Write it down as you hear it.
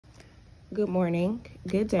Good morning,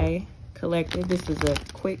 good day, collective. This is a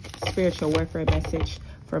quick spiritual warfare message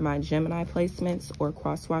for my Gemini placements or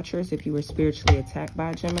cross watchers. If you were spiritually attacked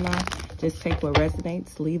by a Gemini, just take what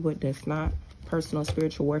resonates, leave what does not. Personal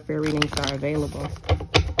spiritual warfare readings are available.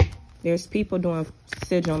 There's people doing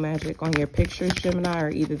sigil magic on your pictures, Gemini,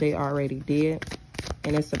 or either they already did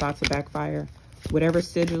and it's about to backfire. Whatever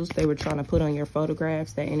sigils they were trying to put on your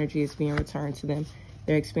photographs, that energy is being returned to them.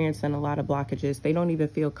 They're experiencing a lot of blockages. They don't even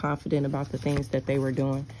feel confident about the things that they were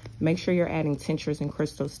doing. Make sure you're adding tinctures and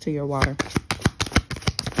crystals to your water.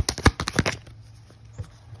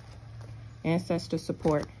 Ancestor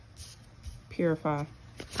support. Purify.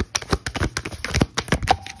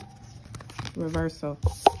 Reversal.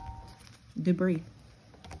 Debris.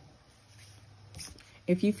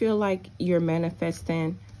 If you feel like you're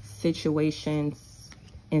manifesting situations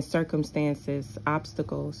and circumstances,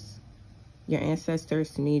 obstacles, your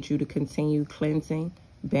ancestors need you to continue cleansing,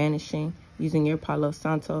 banishing, using your Palo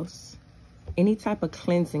Santos, any type of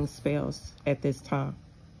cleansing spells at this time.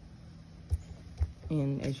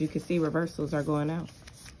 And as you can see, reversals are going out.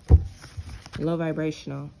 Low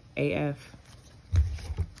vibrational, AF.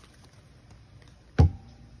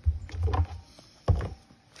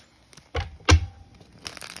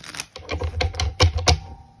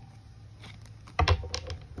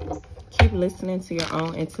 Keep listening to your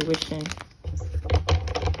own intuition.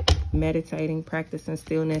 Meditating, practicing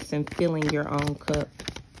stillness, and filling your own cup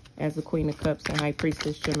as the Queen of Cups and High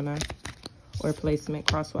Priestess Gemini or placement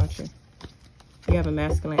cross watcher. You have a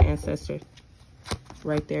masculine ancestor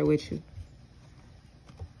right there with you.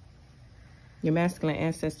 Your masculine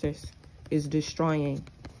ancestors is destroying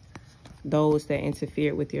those that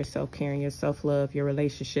interfered with your self-care and your self-love, your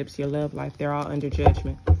relationships, your love life. They're all under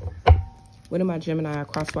judgment. What do my Gemini or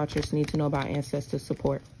cross watchers need to know about ancestor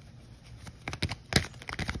support?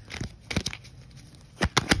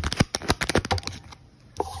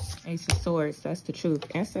 Ace of Swords, that's the truth.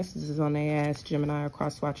 Ancestors is on their ass, Gemini or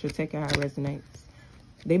cross watcher. Take it how it resonates.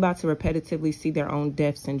 They about to repetitively see their own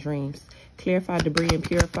deaths and dreams. Clarify, debris, and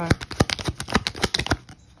purify.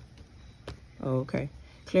 Oh, okay.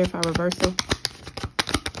 Clarify, reversal.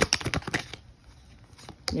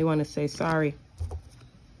 They want to say sorry.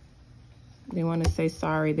 They want to say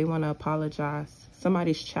sorry. They want to apologize.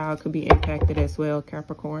 Somebody's child could be impacted as well,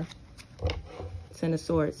 Capricorn. Ten of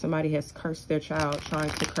Swords. Somebody has cursed their child,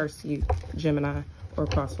 trying to curse you, Gemini or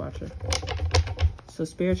cross watcher. So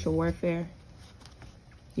spiritual warfare.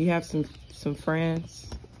 You have some friends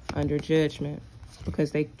under judgment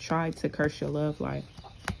because they tried to curse your love life.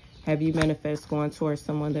 Have you manifest going towards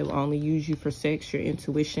someone that will only use you for sex, your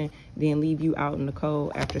intuition, then leave you out in the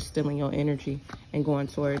cold after stealing your energy and going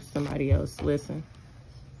towards somebody else? Listen,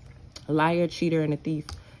 a liar, cheater, and a thief.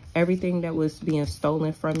 Everything that was being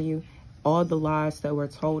stolen from you, all the lies that were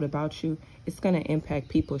told about you, it's going to impact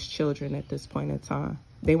people's children at this point in time.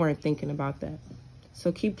 They weren't thinking about that.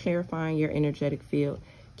 So keep clarifying your energetic field.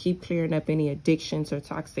 Keep clearing up any addictions or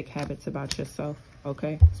toxic habits about yourself,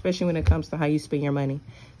 okay? Especially when it comes to how you spend your money.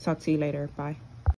 Talk to you later. Bye.